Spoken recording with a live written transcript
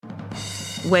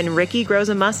When Ricky grows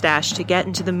a mustache to get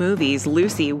into the movies,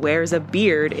 Lucy wears a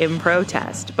beard in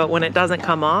protest. But when it doesn't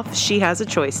come off, she has a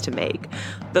choice to make.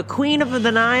 The Queen of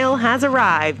the Nile has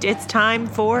arrived. It's time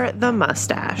for the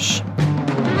mustache.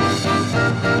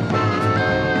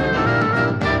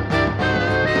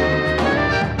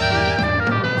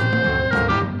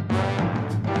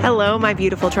 Hello, my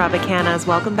beautiful Tropicanas.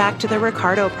 Welcome back to the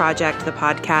Ricardo Project, the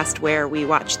podcast where we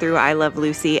watch through I Love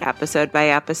Lucy episode by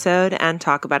episode and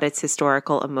talk about its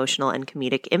historical, emotional, and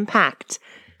comedic impact.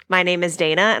 My name is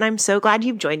Dana, and I'm so glad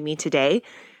you've joined me today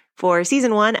for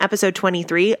Season 1, Episode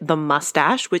 23, The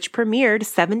Mustache, which premiered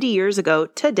 70 years ago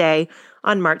today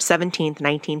on March 17th,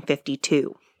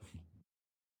 1952.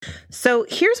 So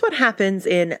here's what happens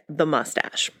in The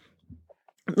Mustache.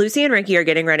 Lucy and Ricky are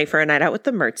getting ready for a night out with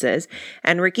the Mertzes,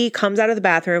 and Ricky comes out of the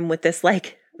bathroom with this,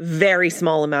 very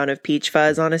small amount of peach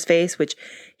fuzz on his face, which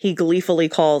he gleefully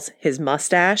calls his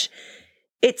mustache.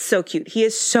 It's so cute. He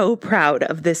is so proud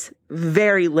of this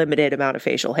very limited amount of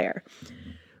facial hair.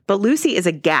 But Lucy is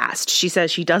aghast. She says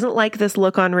she doesn't like this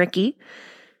look on Ricky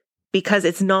because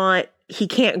he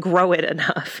can't grow it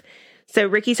enough. So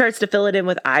Ricky starts to fill it in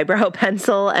with eyebrow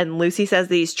pencil, and Lucy says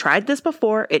that he's tried this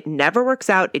before. It never works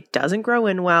out. It doesn't grow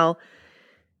in well.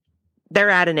 They're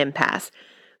at an impasse.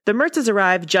 The Mertzes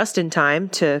arrive just in time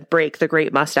to break the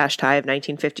great mustache tie of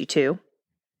 1952.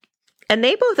 And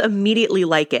they both immediately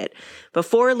like it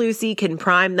before Lucy can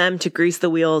prime them to grease the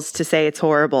wheels to say it's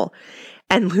horrible.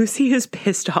 And Lucy is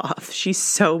pissed off. She's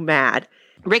so mad.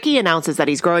 Ricky announces that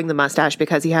he's growing the mustache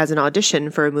because he has an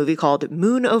audition for a movie called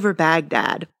Moon Over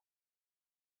Baghdad,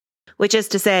 which is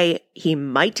to say he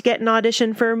might get an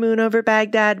audition for Moon Over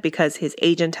Baghdad because his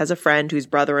agent has a friend whose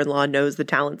brother-in-law knows the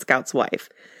talent scout's wife.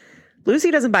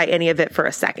 Lucy doesn't buy any of it for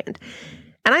a second.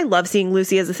 And I love seeing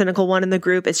Lucy as the cynical one in the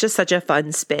group. It's just such a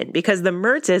fun spin because the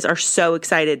Mertzes are so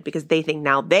excited because they think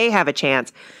now they have a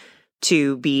chance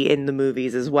to be in the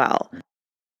movies as well.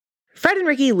 Fred and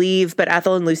Ricky leave, but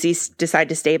Ethel and Lucy decide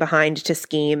to stay behind to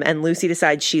scheme, and Lucy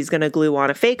decides she's going to glue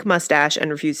on a fake mustache and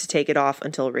refuse to take it off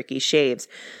until Ricky shaves.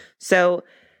 So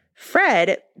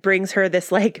Fred brings her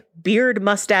this beard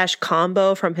mustache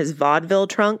combo from his vaudeville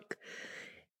trunk.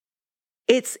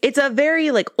 It's a very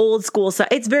old school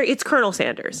it's Colonel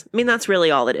Sanders. I mean, that's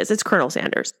really all it is. It's Colonel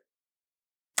Sanders,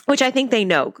 which I think they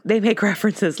know. They make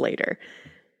references later.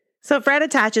 So Fred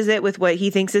attaches it with what he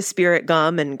thinks is spirit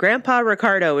gum, and Grandpa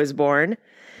Ricardo is born.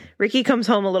 Ricky comes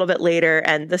home a little bit later,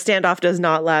 and the standoff does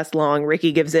not last long.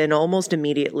 Ricky gives in almost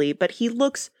immediately, but he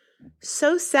looks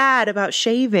so sad about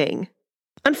shaving.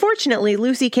 Unfortunately,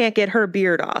 Lucy can't get her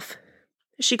beard off.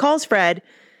 She calls Fred,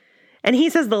 and he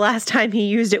says the last time he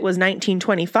used it was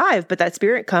 1925, but that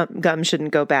spirit gum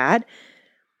shouldn't go bad.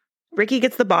 Ricky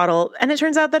gets the bottle, and it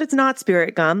turns out that it's not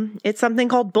spirit gum. It's something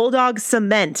called Bulldog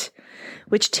Cement,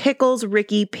 which tickles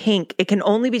Ricky pink. It can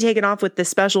only be taken off with this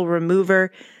special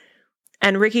remover.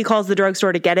 And Ricky calls the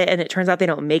drugstore to get it, and it turns out they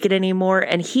don't make it anymore.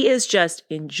 And he is just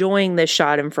enjoying this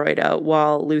schadenfreude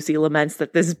while Lucy laments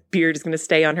that this beard is going to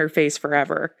stay on her face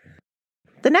forever.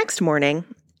 The next morning,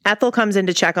 Ethel comes in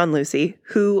to check on Lucy,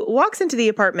 who walks into the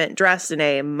apartment dressed in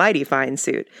a mighty fine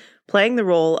suit, playing the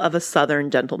role of a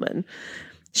Southern gentleman.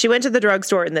 She went to the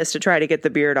drugstore in this to try to get the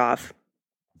beard off.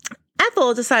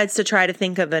 Ethel decides to try to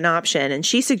think of an option, and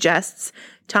she suggests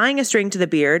tying a string to the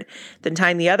beard, then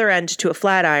tying the other end to a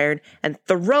flat iron and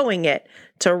throwing it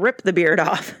to rip the beard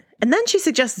off. And then she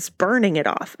suggests burning it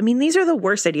off. I mean, these are the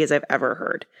worst ideas I've ever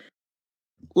heard.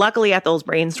 Luckily, Ethel's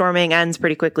brainstorming ends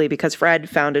pretty quickly because Fred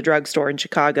found a drugstore in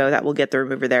Chicago that will get the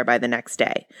remover there by the next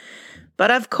day.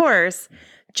 But of course,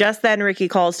 just then Ricky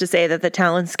calls to say that the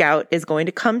talent scout is going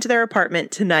to come to their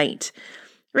apartment tonight.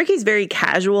 Ricky's very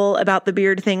casual about the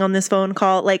beard thing on this phone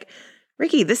call.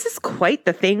 Ricky, this is quite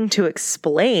the thing to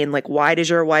explain. Why does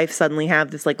your wife suddenly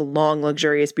have this long,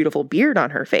 luxurious, beautiful beard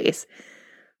on her face?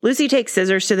 Lucy takes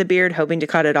scissors to the beard, hoping to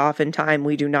cut it off in time.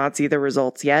 We do not see the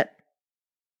results yet.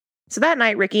 So that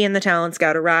night, Ricky and the talent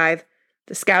scout arrive.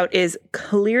 The scout is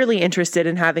clearly interested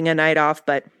in having a night off,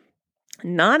 but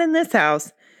not in this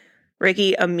house.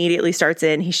 Ricky immediately starts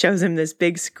in. He shows him this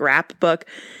big scrapbook,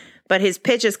 but his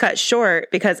pitch is cut short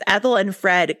because Ethel and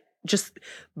Fred just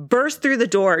burst through the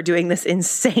door doing this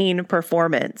insane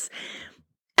performance.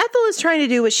 Ethel is trying to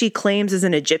do what she claims is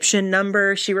an Egyptian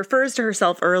number. She refers to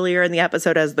herself earlier in the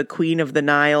episode as the Queen of the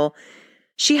Nile.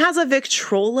 She has a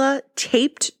Victrola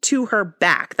taped to her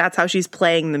back. That's how she's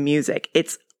playing the music.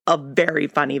 It's a very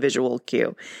funny visual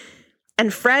cue.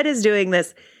 And Fred is doing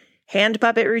this hand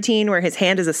puppet routine where his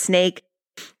hand is a snake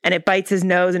and it bites his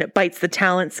nose and it bites the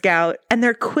talent scout. And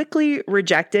they're quickly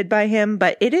rejected by him,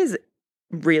 but it is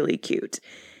really cute.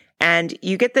 And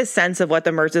you get this sense of what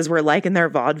the Mertzes were like in their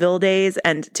vaudeville days.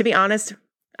 And to be honest,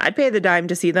 I'd pay the dime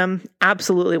to see them.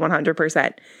 Absolutely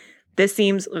 100%. This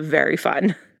seems very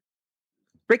fun.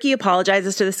 Ricky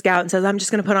apologizes to the scout and says, I'm just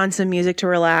going to put on some music to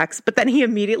relax. But then he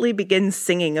immediately begins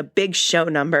singing a big show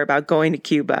number about going to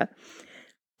Cuba.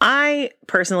 I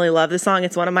personally love this song.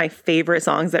 It's one of my favorite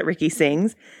songs that Ricky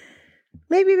sings.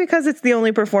 Maybe because it's the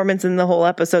only performance in the whole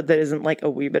episode that isn't like a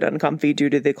wee bit uncomfy due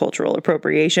to the cultural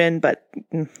appropriation. But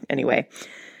anyway,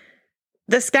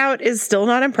 the scout is still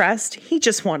not impressed. He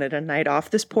just wanted a night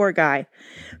off, this poor guy.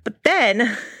 But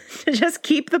then, to just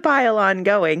keep the pile on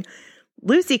going,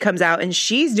 Lucy comes out and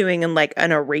she's doing like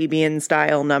an Arabian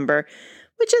style number,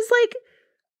 which is like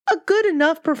a good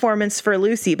enough performance for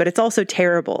Lucy, but it's also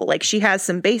terrible. Like, she has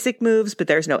some basic moves, but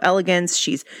there's no elegance.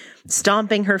 She's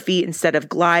stomping her feet instead of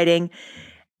gliding.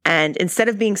 And instead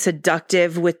of being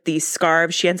seductive with these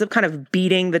scarves, she ends up kind of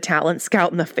beating the talent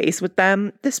scout in the face with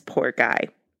them. This poor guy.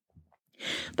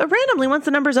 But randomly, once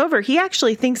the number's over, he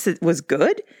actually thinks it was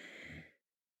good.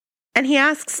 And he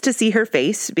asks to see her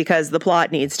face because the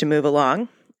plot needs to move along.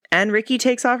 And Ricky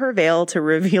takes off her veil to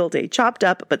reveal a chopped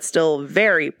up but still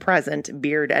very present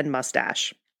beard and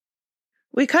mustache.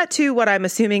 We cut to what I'm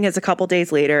assuming is a couple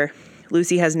days later.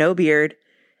 Lucy has no beard,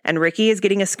 and Ricky is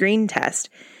getting a screen test.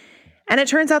 And it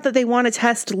turns out that they want to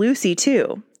test Lucy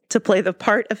too, to play the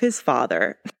part of his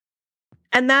father.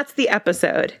 And that's the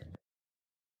episode.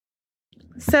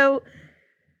 So,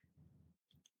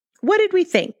 what did we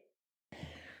think?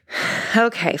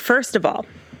 Okay, first of all,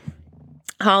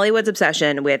 Hollywood's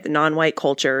obsession with non-white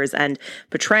cultures and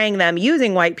portraying them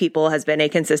using white people has been a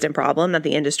consistent problem that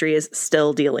the industry is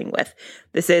still dealing with.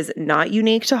 This is not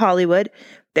unique to Hollywood.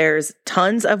 There's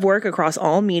tons of work across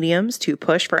all mediums to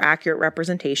push for accurate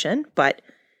representation, but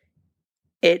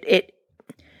it's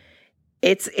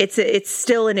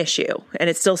still an issue, and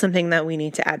it's still something that we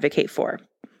need to advocate for.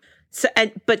 So,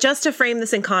 but just to frame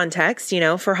this in context,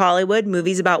 for Hollywood,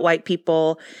 movies about white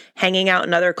people hanging out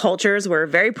in other cultures were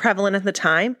very prevalent at the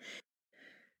time.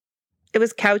 It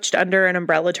was couched under an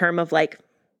umbrella term of like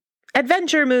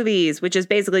adventure movies, which is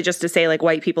basically just to say like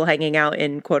white people hanging out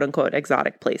in quote unquote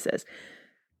exotic places.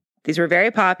 These were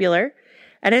very popular,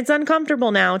 and it's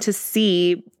uncomfortable now to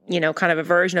see, kind of a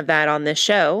version of that on this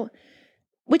show,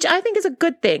 which I think is a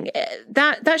good thing.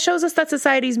 That shows us that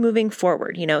society's moving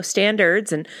forward.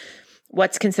 Standards and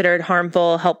what's considered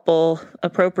harmful, helpful,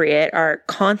 appropriate are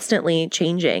constantly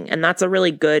changing. And that's a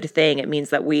really good thing. It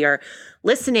means that we are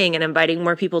listening and inviting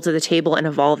more people to the table and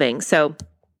evolving. So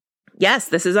yes,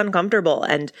 this is uncomfortable.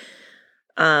 And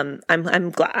I'm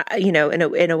glad,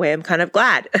 in a way, I'm kind of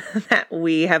glad that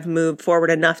we have moved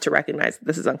forward enough to recognize that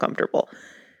this is uncomfortable.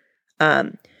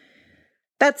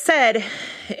 That said,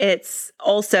 it's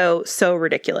also so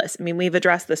ridiculous. I mean, we've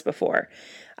addressed this before.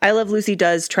 I Love Lucy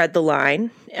does tread the line.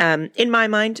 In my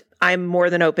mind, I'm more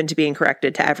than open to being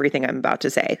corrected to everything I'm about to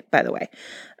say, by the way.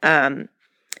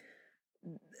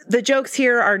 The jokes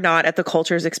here are not at the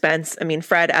culture's expense. I mean,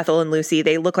 Fred, Ethel, and Lucy,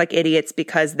 they look like idiots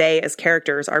because they, as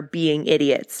characters, are being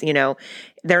idiots.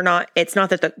 They're not, it's not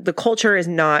that the culture is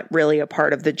not really a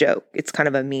part of the joke. It's kind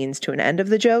of a means to an end of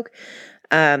the joke.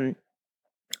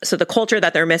 So the culture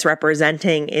that they're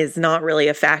misrepresenting is not really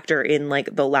a factor in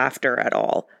like the laughter at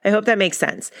all. I hope that makes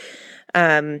sense.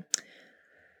 Though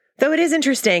it is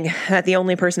interesting that the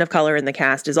only person of color in the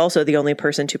cast is also the only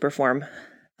person to perform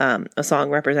a song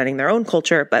representing their own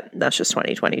culture, but that's just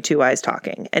 2022 eyes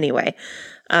talking. Anyway,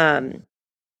 I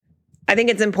think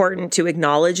it's important to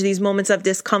acknowledge these moments of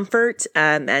discomfort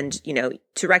and,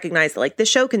 to recognize that like the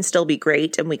show can still be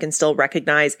great and we can still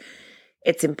recognize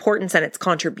its importance and its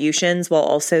contributions while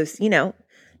also,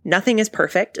 nothing is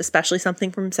perfect, especially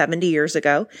something from 70 years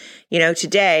ago.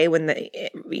 Today,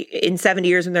 in 70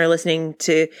 years when they're listening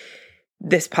to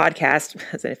this podcast,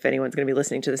 as if anyone's going to be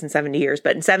listening to this in 70 years,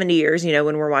 but in 70 years,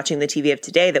 when we're watching the TV of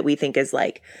today that we think is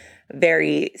like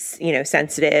very,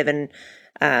 sensitive and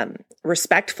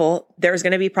respectful, there's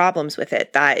going to be problems with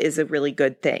it. That is a really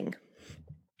good thing.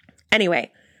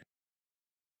 Anyway,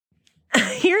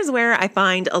 here's where I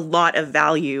find a lot of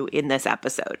value in this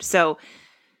episode. So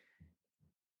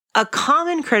a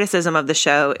common criticism of the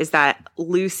show is that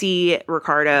Lucy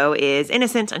Ricardo is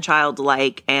innocent and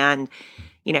childlike and,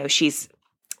 she's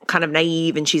kind of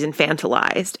naive and she's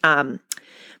infantilized.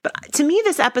 But to me,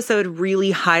 this episode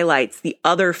really highlights the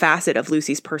other facet of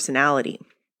Lucy's personality.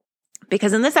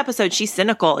 Because in this episode, she's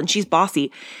cynical and she's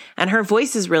bossy and her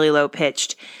voice is really low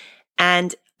pitched.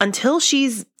 And until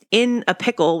she's in a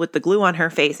pickle with the glue on her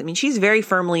face, I mean, she's very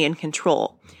firmly in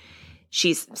control.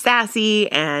 She's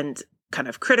sassy and kind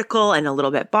of critical and a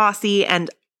little bit bossy. And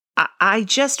I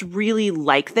just really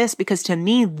like this because to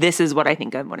me, this is what I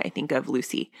think of when I think of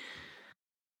Lucy.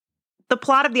 The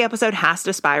plot of the episode has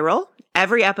to spiral.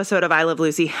 Every episode of I Love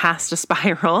Lucy has to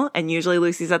spiral, and usually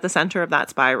Lucy's at the center of that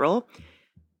spiral.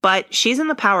 But she's in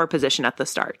the power position at the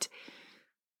start.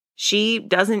 She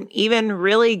doesn't even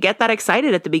really get that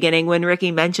excited at the beginning when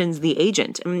Ricky mentions the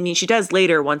agent. I mean, she does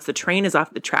later once the train is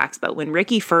off the tracks, but when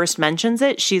Ricky first mentions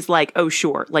it, she's like, oh,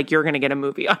 sure, like you're going to get a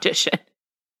movie audition.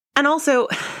 And also,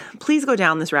 please go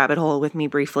down this rabbit hole with me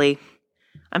briefly.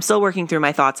 I'm still working through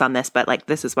my thoughts on this, but like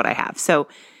this is what I have. So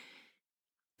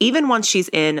even once she's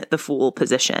in the fool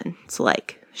position, so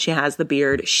like she has the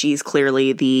beard, she's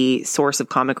clearly the source of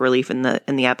comic relief in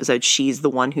the episode. She's the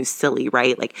one who's silly,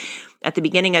 right? Like at the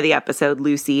beginning of the episode,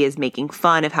 Lucy is making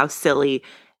fun of how silly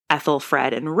Ethel,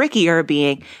 Fred, and Ricky are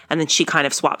being, and then she kind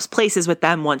of swaps places with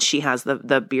them once she has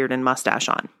the beard and mustache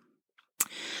on.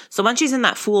 So once she's in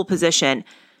that fool position,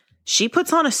 she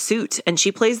puts on a suit and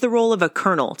she plays the role of a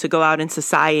colonel to go out in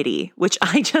society, which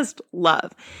I just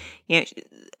love. You know,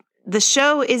 the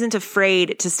show isn't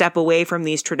afraid to step away from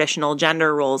these traditional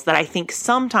gender roles that I think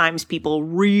sometimes people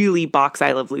really box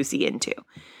I Love Lucy into.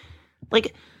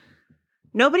 Like,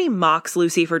 nobody mocks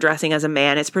Lucy for dressing as a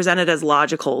man. It's presented as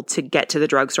logical to get to the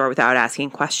drugstore without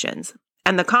asking questions.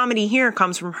 And the comedy here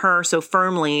comes from her so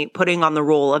firmly putting on the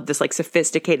role of this like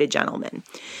sophisticated gentleman.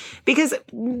 Because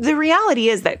the reality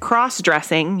is that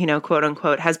cross-dressing, you know, quote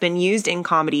unquote, has been used in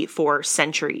comedy for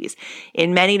centuries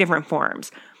in many different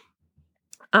forms.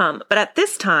 But at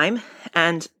this time,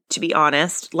 and to be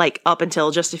honest, like up until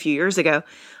just a few years ago,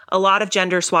 a lot of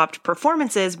gender-swapped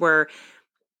performances were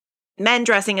men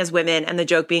dressing as women and the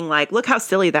joke being like, look how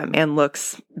silly that man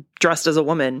looks dressed as a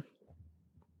woman.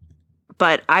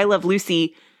 But I Love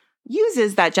Lucy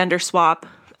uses that gender swap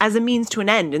as a means to an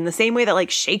end in the same way that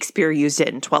like Shakespeare used it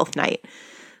in Twelfth Night,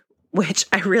 which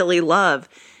I really love.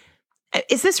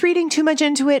 Is this reading too much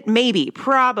into it? Maybe,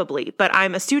 probably, but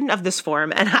I'm a student of this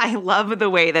form and I love the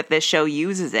way that this show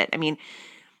uses it. I mean,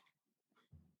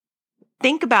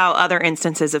 think about other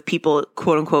instances of people,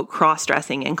 quote unquote,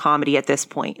 cross-dressing in comedy at this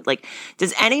point. Like,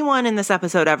 does anyone in this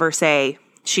episode ever say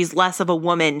she's less of a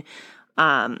woman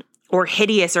or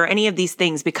hideous or any of these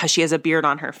things because she has a beard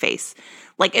on her face?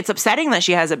 Like, it's upsetting that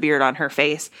she has a beard on her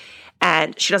face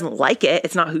and she doesn't like it.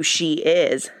 It's not who she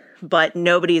is, but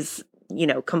nobody's, you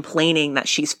know, complaining that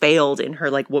she's failed in her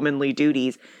like womanly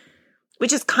duties,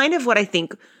 which is kind of what I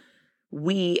think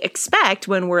we expect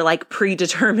when we're like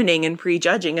predetermining and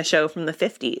prejudging a show from the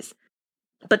 50s.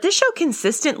 But this show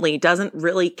consistently doesn't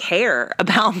really care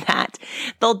about that.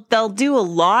 They'll do a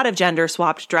lot of gender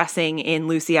swapped dressing in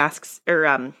Lucy Asks,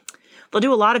 or they'll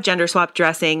do a lot of gender swapped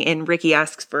dressing in Ricky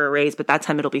Asks for a Raise, but that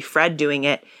time it'll be Fred doing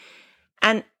it.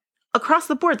 And across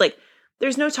the board, like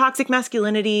there's no toxic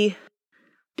masculinity.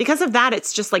 Because of that,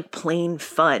 it's just like plain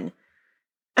fun.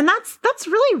 And that's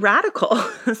really radical,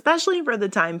 especially for the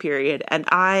time period. And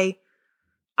I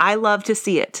love to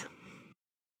see it.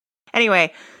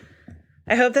 Anyway,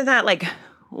 I hope that like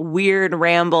weird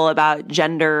ramble about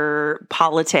gender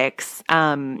politics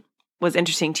was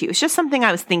interesting to you. It's just something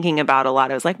I was thinking about a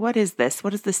lot. I was like, what is this?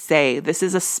 What does this say? This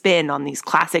is a spin on these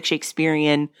classic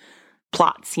Shakespearean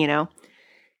plots, you know?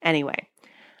 Anyway.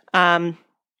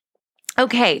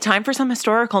 Okay, time for some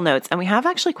historical notes, and we have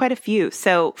actually quite a few.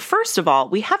 So first of all,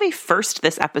 we have a first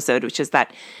this episode, which is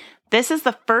that this is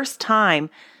the first time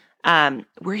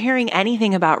we're hearing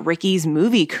anything about Ricky's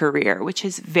movie career, which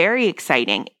is very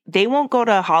exciting. They won't go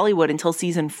to Hollywood until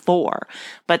season 4,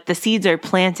 but the seeds are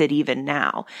planted even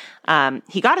now.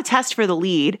 He got a test for the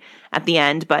lead at the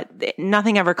end, but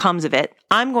nothing ever comes of it.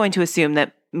 I'm going to assume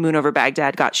that Moon Over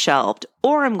Baghdad got shelved,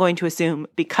 or I'm going to assume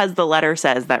because the letter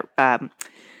says that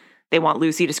they want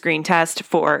Lucy to screen test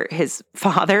for his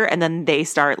father, and then they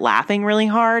start laughing really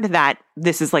hard that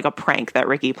this is like a prank that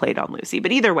Ricky played on Lucy.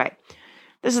 But either way,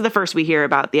 this is the first we hear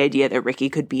about the idea that Ricky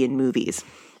could be in movies.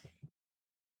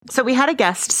 So we had a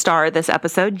guest star this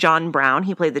episode, John Brown.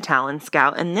 He played the Talon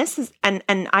Scout, and this is and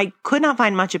I could not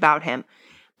find much about him,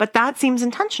 but that seems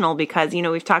intentional because, you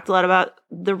know, we've talked a lot about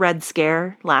the Red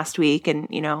Scare last week and,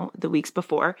 you know, the weeks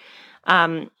before.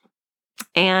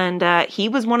 And he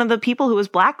was one of the people who was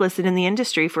blacklisted in the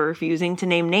industry for refusing to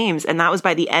name names. And that was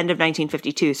by the end of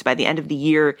 1952. So by the end of the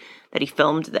year that he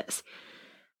filmed this.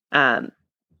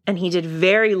 And he did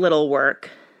very little work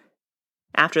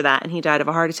after that. And he died of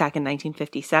a heart attack in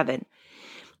 1957.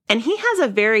 And he has a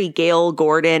very Gale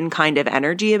Gordon kind of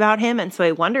energy about him. And so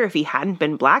I wonder if he hadn't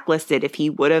been blacklisted, if he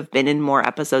would have been in more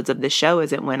episodes of the show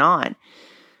as it went on.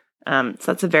 So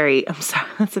that's a very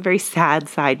sad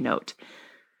side note.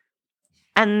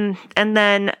 And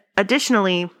then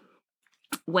additionally,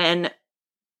 when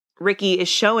Ricky is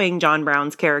showing John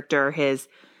Brown's character his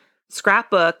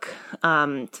scrapbook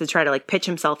to try to like pitch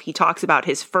himself. He talks about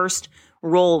his first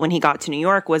role when he got to New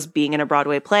York was being in a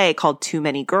Broadway play called Too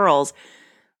Many Girls,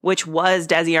 which was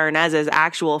Desi Arnaz's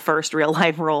actual first real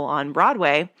life role on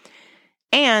Broadway.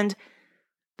 And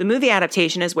the movie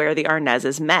adaptation is where the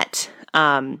Arnazes met.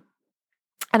 And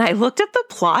I looked at the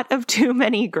plot of Too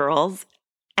Many Girls,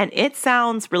 and it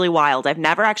sounds really wild. I've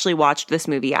never actually watched this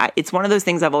movie. It's one of those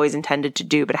things I've always intended to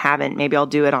do, but haven't. Maybe I'll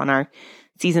do it on our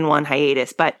season 1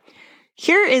 hiatus. But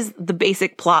here is the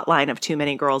basic plot line of Too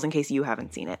Many Girls in case you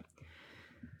haven't seen it.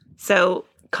 So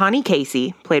Connie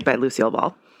Casey, played by Lucille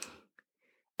Ball,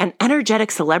 an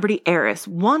energetic celebrity heiress,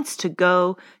 wants to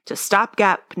go to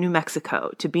Stopgap, New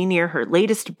Mexico to be near her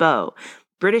latest beau,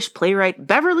 British playwright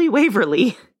Beverly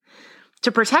Waverly.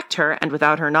 To protect her, and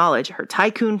without her knowledge, her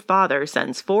tycoon father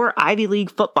sends 4 Ivy League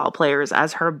football players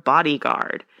as her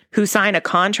bodyguard, who sign a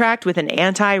contract with an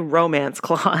anti-romance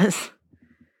clause.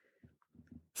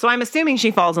 So I'm assuming she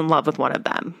falls in love with one of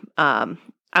them.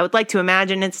 I would like to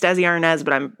imagine it's Desi Arnaz,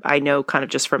 but I know kind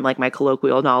of just from like my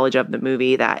colloquial knowledge of the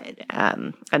movie that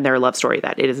and their love story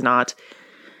that it is not.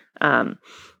 But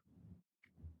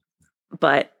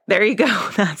there you go.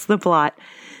 That's the plot.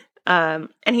 And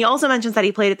he also mentions that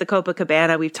he played at the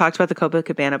Copacabana. We've talked about the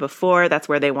Copacabana before. That's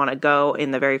where they want to go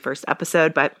in the very first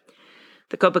episode. But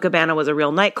the Copacabana was a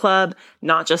real nightclub,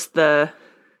 not just the,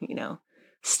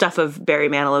 stuff of Barry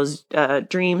Manilow's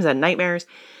dreams and nightmares.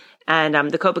 And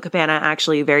the Copacabana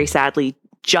actually very sadly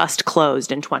just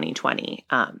closed in 2020.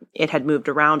 It had moved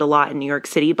around a lot in New York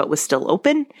City, but was still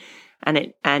open. And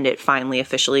it finally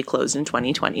officially closed in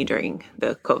 2020 during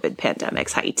the COVID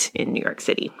pandemic's height in New York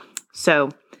City.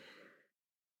 So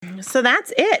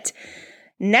that's it.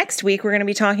 Next week, we're going to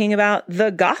be talking about The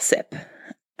Gossip.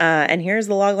 And here's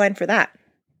the logline for that.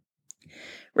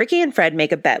 Ricky and Fred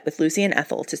make a bet with Lucy and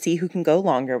Ethel to see who can go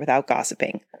longer without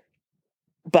gossiping.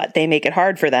 But they make it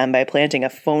hard for them by planting a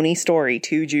phony story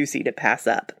too juicy to pass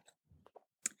up.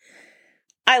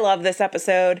 I love this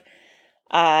episode.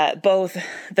 Both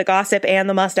The Gossip and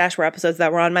The Mustache were episodes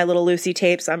that were on my Little Lucy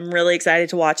tapes. I'm really excited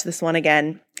to watch this one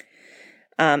again.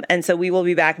 And so we will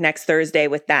be back next Thursday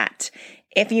with that.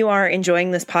 If you are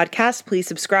enjoying this podcast, please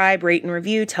subscribe, rate, and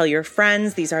review. Tell your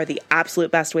friends. These are the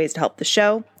absolute best ways to help the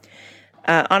show.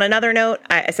 On another note,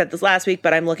 I said this last week,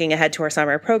 but I'm looking ahead to our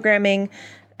summer programming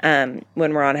when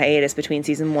we're on hiatus between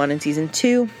season 1 and season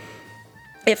 2.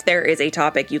 If there is a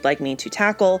topic you'd like me to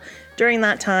tackle during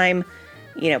that time,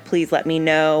 please let me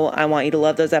know. I want you to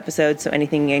love those episodes. So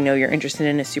anything I know you're interested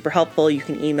in is super helpful. You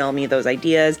can email me those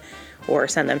ideas or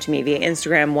send them to me via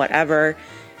Instagram, whatever.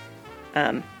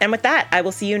 And with that, I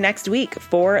will see you next week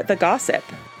for The Gossip.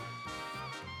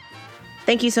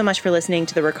 Thank you so much for listening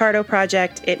to The Ricardo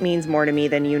Project. It means more to me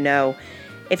than you know.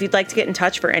 If you'd like to get in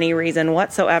touch for any reason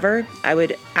whatsoever, I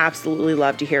would absolutely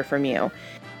love to hear from you.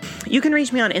 You can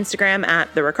reach me on Instagram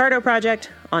at The Ricardo Project,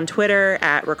 on Twitter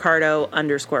at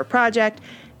Ricardo_project,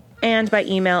 and by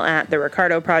email at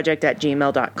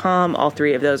thericardoproject@gmail.com. All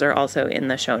 3 of those are also in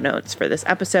the show notes for this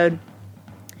episode.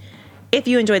 If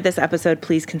you enjoyed this episode,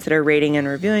 please consider rating and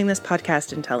reviewing this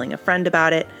podcast and telling a friend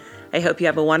about it. I hope you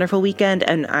have a wonderful weekend,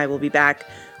 and I will be back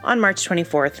on March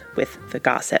 24th with The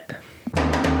Gossip.